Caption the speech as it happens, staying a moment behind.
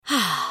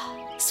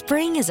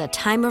Spring is a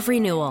time of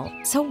renewal,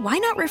 so why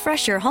not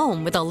refresh your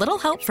home with a little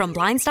help from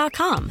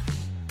Blinds.com?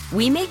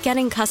 We make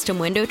getting custom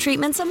window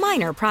treatments a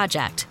minor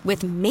project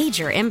with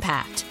major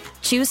impact.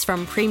 Choose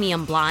from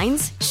premium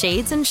blinds,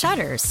 shades, and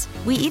shutters.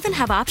 We even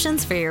have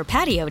options for your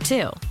patio,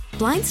 too.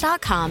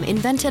 Blinds.com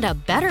invented a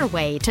better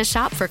way to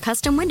shop for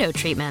custom window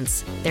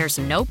treatments. There's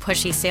no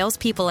pushy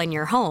salespeople in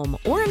your home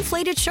or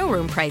inflated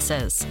showroom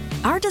prices.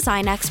 Our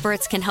design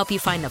experts can help you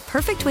find the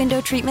perfect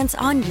window treatments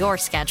on your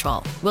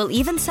schedule. We'll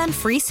even send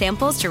free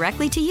samples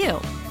directly to you.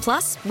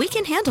 Plus, we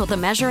can handle the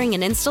measuring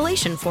and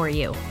installation for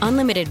you.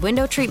 Unlimited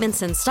window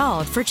treatments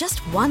installed for just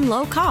one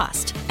low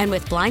cost. And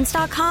with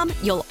Blinds.com,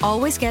 you'll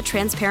always get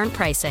transparent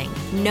pricing.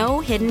 No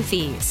hidden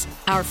fees.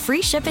 Our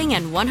free shipping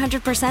and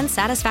 100%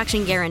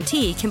 satisfaction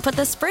guarantee can put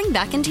the spring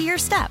back into your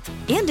step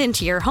and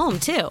into your home,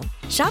 too.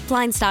 Shop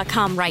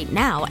Blinds.com right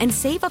now and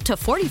save up to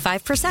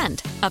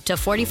 45%. Up to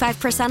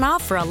 45%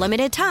 off for a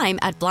limited time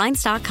at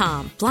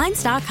Blinds.com.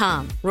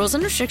 Blinds.com. Rules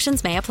and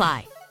restrictions may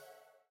apply.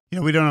 You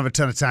know, we don't have a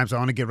ton of time, so I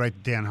want to get right to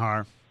Dan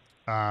Haar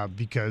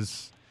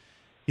because,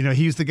 you know,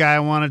 he's the guy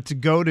I wanted to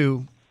go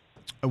to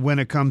when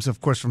it comes,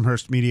 of course, from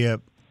Hearst Media,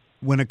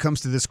 when it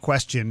comes to this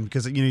question,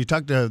 because, you know, you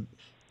talk to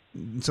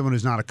someone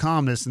who's not a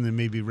columnist and then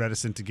maybe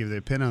reticent to give their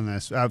opinion on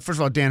this. First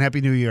of all, Dan, Happy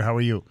New Year. How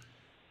are you?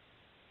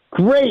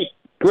 Great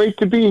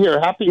to be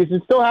here. Is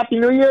it still Happy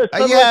New Year?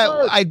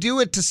 Yeah, I do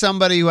it to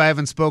somebody who I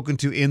haven't spoken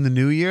to in the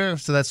new year,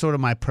 so that's sort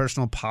of my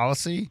personal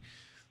policy.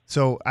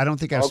 So I don't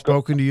think I've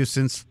spoken to you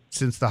since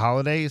the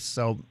holidays,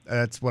 so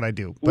that's what I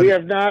do. But we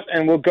have not,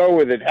 and we'll go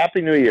with it.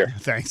 Happy New Year.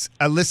 Thanks.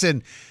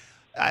 Listen,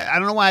 I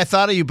don't know why I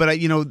thought of you, but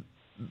you know,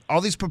 all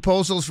these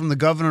proposals from the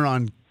governor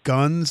on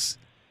guns,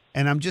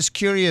 and I'm just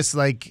curious,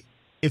 like,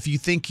 if you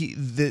think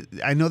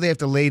I know they have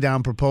to lay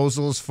down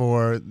proposals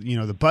for, you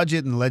know, the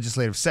budget and the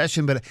legislative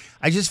session, but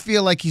I just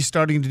feel like he's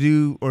starting to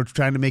do or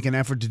trying to make an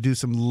effort to do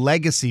some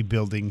legacy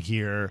building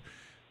here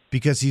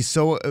because he's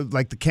so,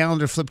 like, the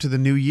calendar flipped to the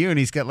new year and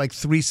he's got like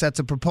 3 sets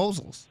of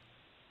proposals.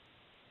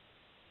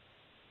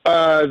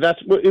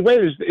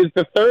 Wait, is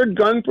the third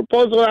gun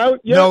proposal out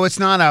yet? No, it's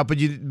not out, but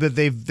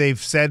they've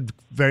said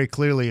very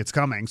clearly it's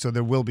coming, so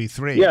there will be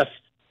 3. Yes.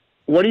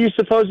 What do you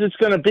suppose it's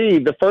going to be?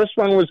 The first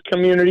one was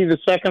community. The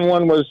second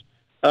one was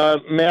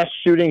mass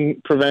shooting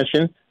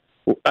prevention.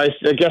 I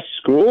guess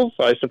schools,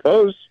 I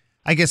suppose.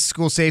 I guess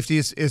school safety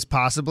is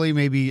possibly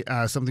maybe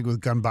something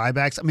with gun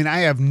buybacks. I mean, I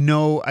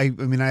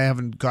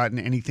haven't gotten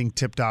anything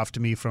tipped off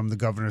to me from the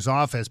governor's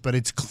office, but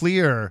it's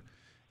clear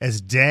as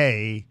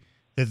day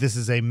that this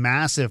is a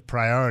massive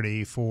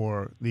priority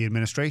for the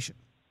administration.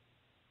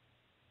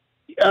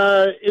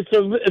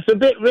 It's a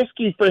bit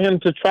risky for him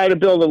to try to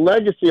build a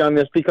legacy on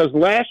this because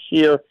last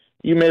year,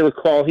 you may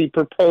recall, he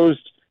proposed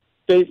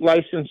state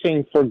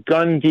licensing for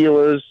gun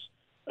dealers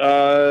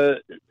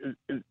and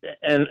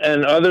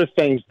other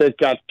things that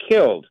got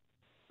killed.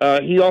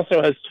 He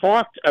also has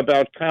talked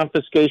about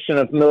confiscation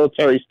of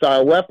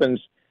military-style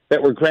weapons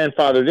that were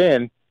grandfathered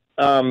in,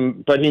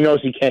 but he knows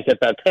he can't get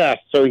that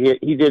passed, so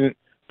he didn't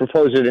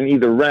propose it in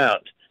either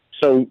round.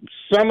 So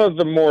some of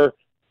the more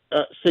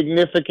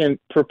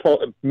significant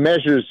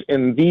measures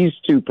in these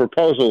 2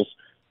 proposals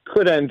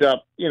could end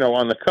up, you know,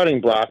 on the cutting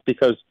block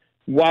because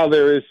while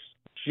there is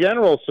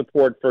general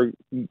support for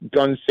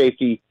gun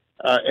safety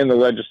in the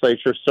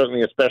legislature,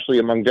 certainly especially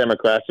among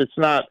Democrats, it's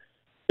not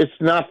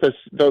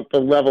the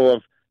level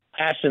of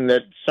passion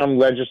that some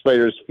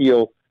legislators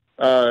feel.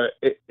 I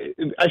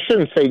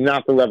shouldn't say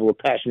not the level of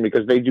passion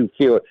because they do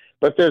feel it,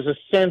 but there's a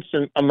sense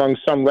among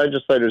some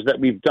legislators that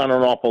we've done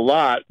an awful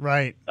lot.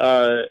 Right.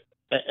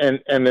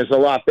 And there's a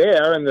lot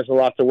there, and there's a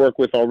lot to work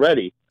with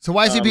already. So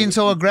why is he being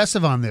so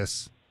aggressive on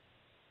this?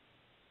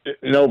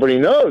 Nobody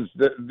knows.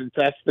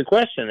 That's the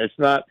question. It's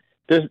not.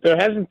 There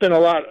hasn't been a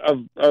lot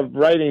of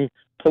writing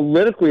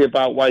politically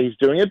about why he's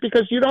doing it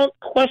because you don't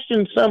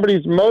question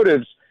somebody's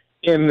motives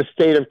in the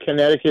state of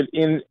Connecticut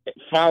in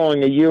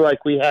following a year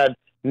like we had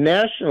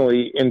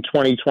nationally in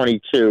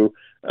 2022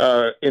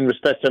 in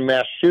respect to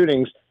mass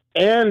shootings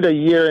and a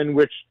year in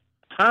which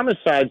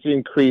homicides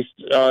increased,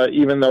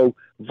 even though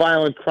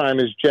violent crime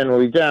is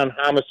generally down,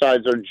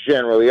 homicides are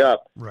generally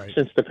up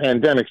since the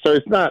pandemic. So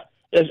it's not,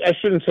 I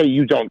shouldn't say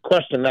you don't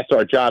question, that's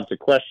our job to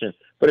question,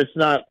 but it's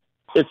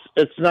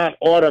not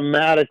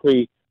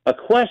automatically a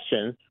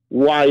question,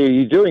 why are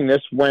you doing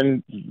this,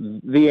 when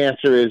the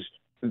answer is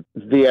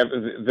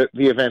the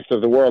events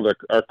of the world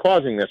are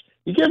causing this.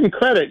 You give him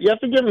credit, you have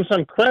to give him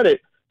some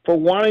credit for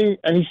wanting,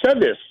 and he said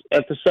this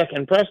at the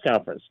second press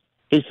conference,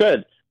 he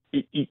said,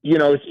 you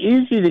know, it's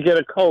easy to get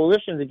a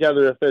coalition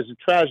together if there's a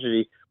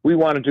tragedy. We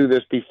want to do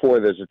this before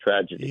there's a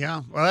tragedy.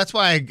 Yeah, well, that's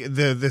why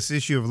this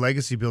issue of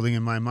legacy building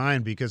in my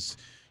mind, because,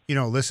 you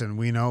know, listen,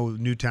 we know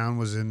Newtown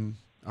was in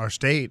our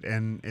state,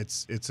 and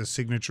it's a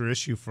signature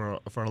issue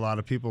for a lot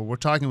of people. We're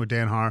talking with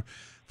Dan Haar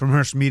from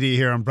Hearst Media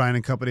here on Bryan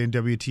and Company and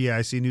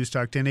WTIC News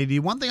Talk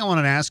 1080. One thing I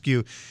wanted to ask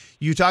you,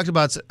 you talked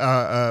about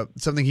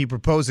something he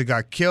proposed that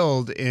got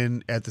killed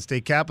at the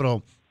state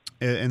capitol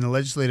in the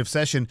legislative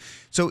session.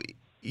 So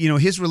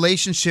his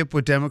relationship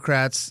with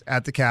Democrats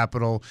at the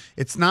Capitol,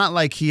 it's not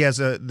like there's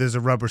a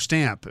rubber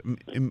stamp.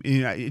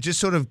 Just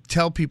sort of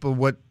tell people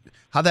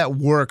how that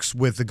works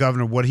with the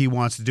governor, what he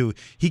wants to do.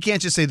 He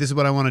can't just say, this is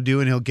what I want to do,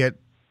 and he'll get,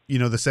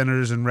 the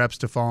senators and reps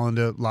to fall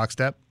into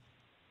lockstep.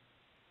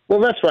 Well,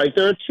 that's right.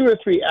 There are 2 or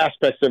 3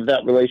 aspects of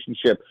that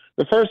relationship.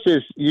 The first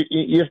is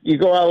you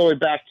go all the way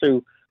back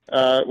to,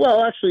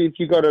 if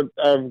you go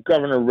to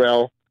Governor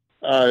Rell,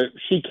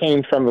 she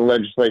came from the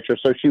legislature,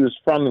 so she was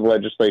from the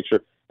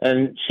legislature.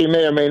 And she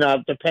may or may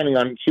not, depending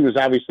on, she was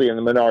obviously in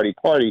the minority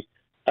party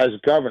as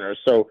governor,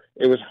 so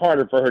it was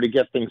harder for her to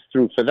get things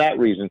through for that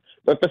reason.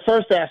 But the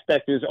first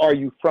aspect is, are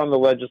you from the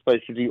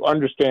legislature? Do you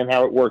understand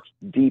how it works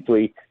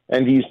deeply?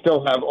 And do you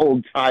still have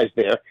old ties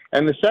there?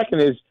 And the second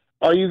is,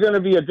 are you going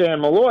to be a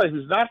Dan Malloy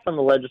who's not from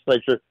the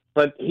legislature,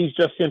 but he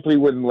just simply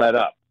wouldn't let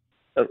up?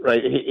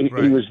 Right. He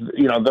was,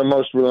 the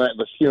most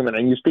relentless human.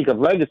 And you speak of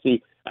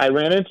legacy. I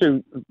ran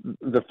into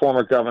the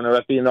former governor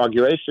at the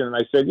inauguration, and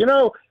I said,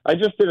 I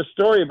just did a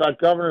story about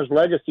governors'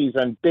 legacies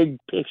and big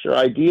picture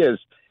ideas.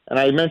 And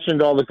I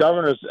mentioned all the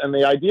governors and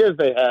the ideas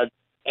they had.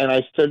 And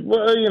I said,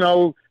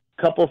 well,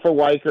 couple for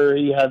Weicker,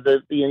 he had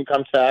the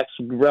income tax.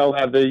 Rell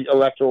had the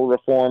electoral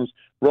reforms.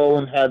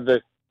 Rowland had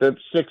the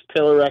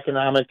 6-pillar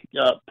economic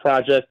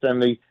project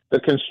and the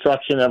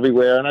construction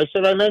everywhere. And I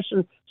said, I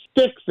mentioned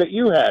 6 that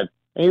you had.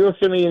 And he looks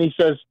at me and he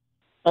says,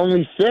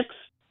 only 6?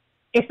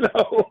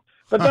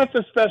 But that's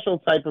a special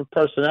type of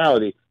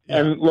personality. Yeah.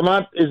 And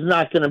Lamont is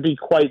not going to be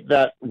quite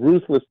that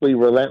ruthlessly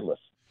relentless.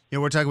 Yeah,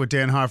 we're talking with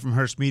Dan Haar from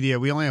Hearst Media.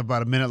 We only have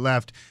about a minute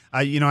left.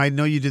 I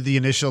know you did the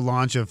initial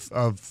launch of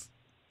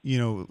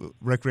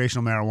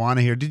recreational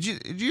marijuana here. Did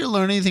you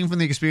learn anything from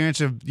the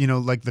experience of,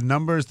 like the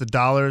numbers, the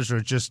dollars,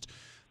 or just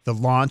the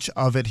launch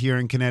of it here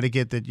in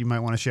Connecticut that you might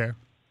want to share?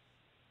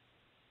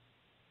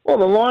 Well,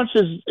 the launch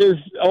is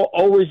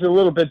always a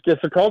little bit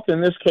difficult. In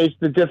this case,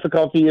 the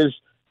difficulty is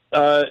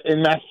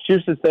in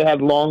Massachusetts, they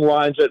had long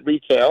lines at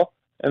retail,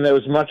 and there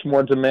was much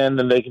more demand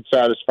than they could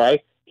satisfy.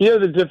 Here,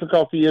 the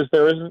difficulty is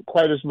there isn't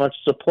quite as much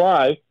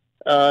supply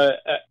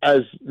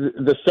as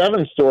the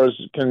 7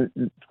 stores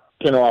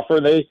can offer.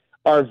 They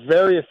are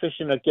very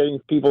efficient at getting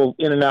people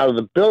in and out of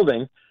the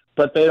building,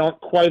 but they don't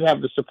quite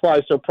have the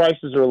supply, so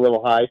prices are a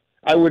little high.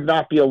 I would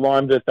not be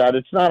alarmed at that.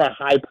 It's not a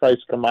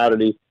high-priced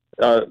commodity,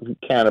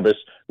 cannabis.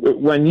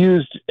 When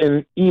used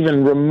in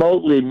even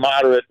remotely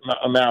moderate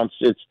amounts,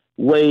 it's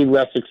way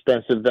less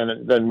expensive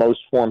than most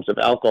forms of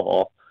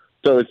alcohol.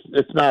 So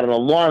it's not an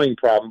alarming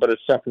problem, but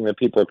it's something that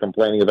people are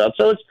complaining about.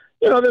 So it's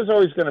there's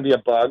always going to be a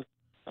bug.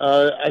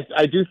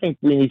 I do think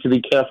we need to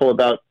be careful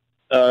about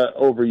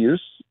overuse.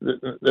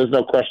 There's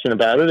no question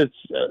about it.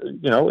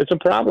 It's a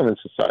problem in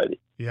society.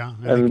 Yeah,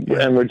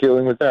 and we're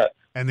dealing with that.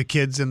 And the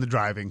kids and the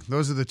driving.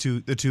 Those are the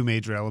two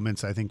major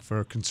elements, I think,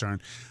 for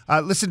concern.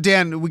 Listen,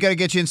 Dan, we got to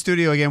get you in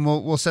studio again.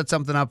 We'll set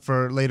something up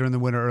for later in the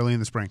winter, early in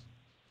the spring.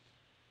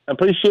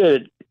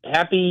 Appreciate it.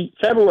 Happy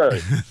February.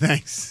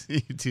 Thanks. You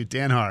too.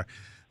 Dan Haar,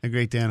 the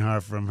great Dan Haar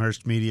from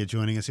Hearst Media,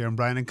 joining us here on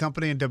Bryan &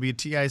 Company and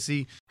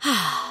WTIC.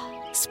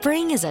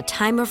 Spring is a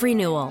time of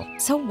renewal,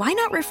 so why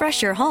not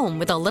refresh your home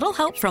with a little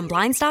help from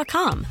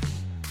Blinds.com?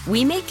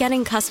 We make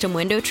getting custom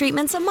window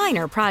treatments a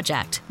minor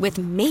project with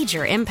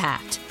major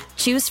impact.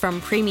 Choose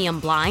from premium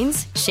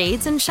blinds,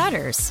 shades, and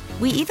shutters.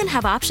 We even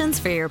have options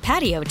for your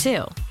patio,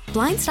 too.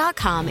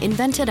 Blinds.com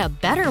invented a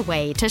better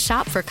way to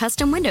shop for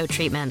custom window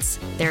treatments.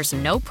 There's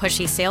no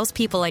pushy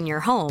salespeople in your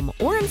home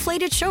or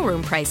inflated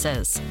showroom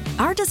prices.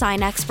 Our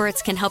design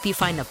experts can help you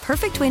find the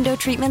perfect window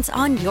treatments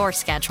on your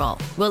schedule.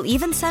 We'll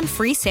even send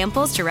free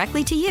samples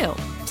directly to you.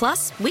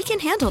 Plus, we can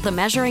handle the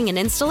measuring and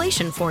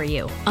installation for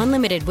you.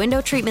 Unlimited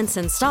window treatments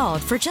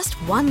installed for just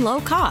one low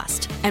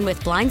cost. And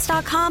with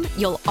Blinds.com,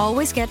 you'll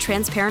always get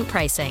transparent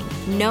pricing.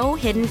 No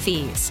hidden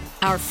fees.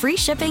 Our free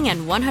shipping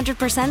and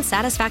 100%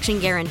 satisfaction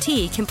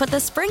guarantee can put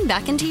the spring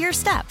back into your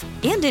step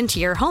and into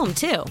your home,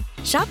 too.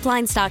 Shop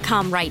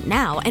Blinds.com right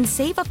now and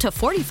save up to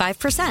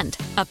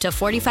 45%. Up to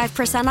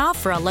 45% off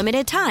for a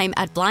limited time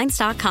at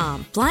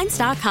Blinds.com.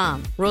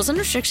 Blinds.com. Rules and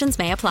restrictions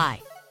may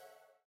apply.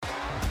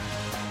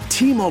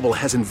 T-Mobile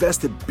has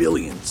invested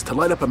billions to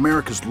light up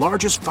America's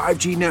largest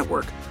 5G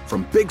network,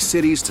 from big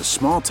cities to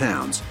small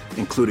towns,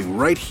 including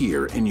right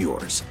here in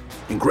yours.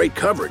 And great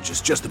coverage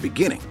is just the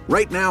beginning.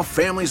 Right now,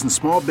 families and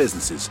small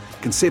businesses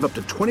can save up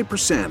to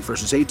 20%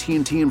 versus AT&T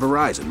and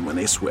Verizon when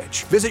they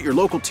switch. Visit your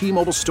local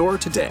T-Mobile store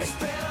today.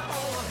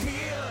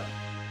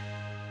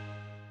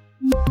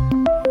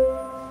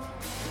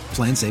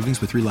 Plan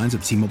savings with 3 lines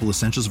of T-Mobile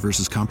Essentials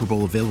versus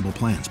comparable available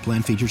plans.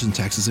 Plan features and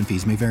taxes and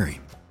fees may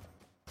vary.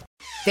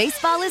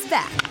 Baseball is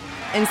back,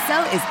 and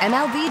so is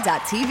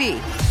MLB.tv.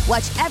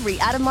 Watch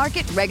every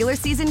out-of-market regular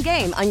season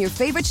game on your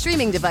favorite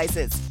streaming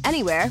devices,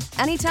 anywhere,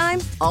 anytime,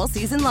 all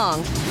season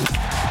long.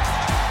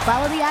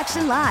 Follow the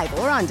action live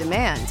or on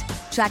demand.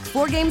 Track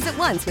 4 games at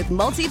once with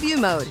multi-view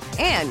mode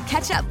and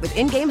catch up with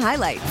in-game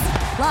highlights.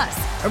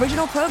 Plus,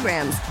 original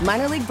programs,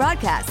 minor league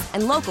broadcasts,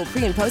 and local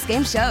pre- and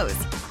post-game shows.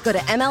 Go to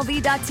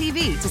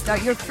MLB.tv to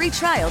start your free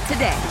trial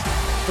today.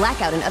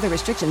 Blackout and other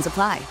restrictions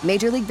apply.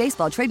 Major League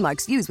Baseball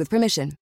trademarks used with permission.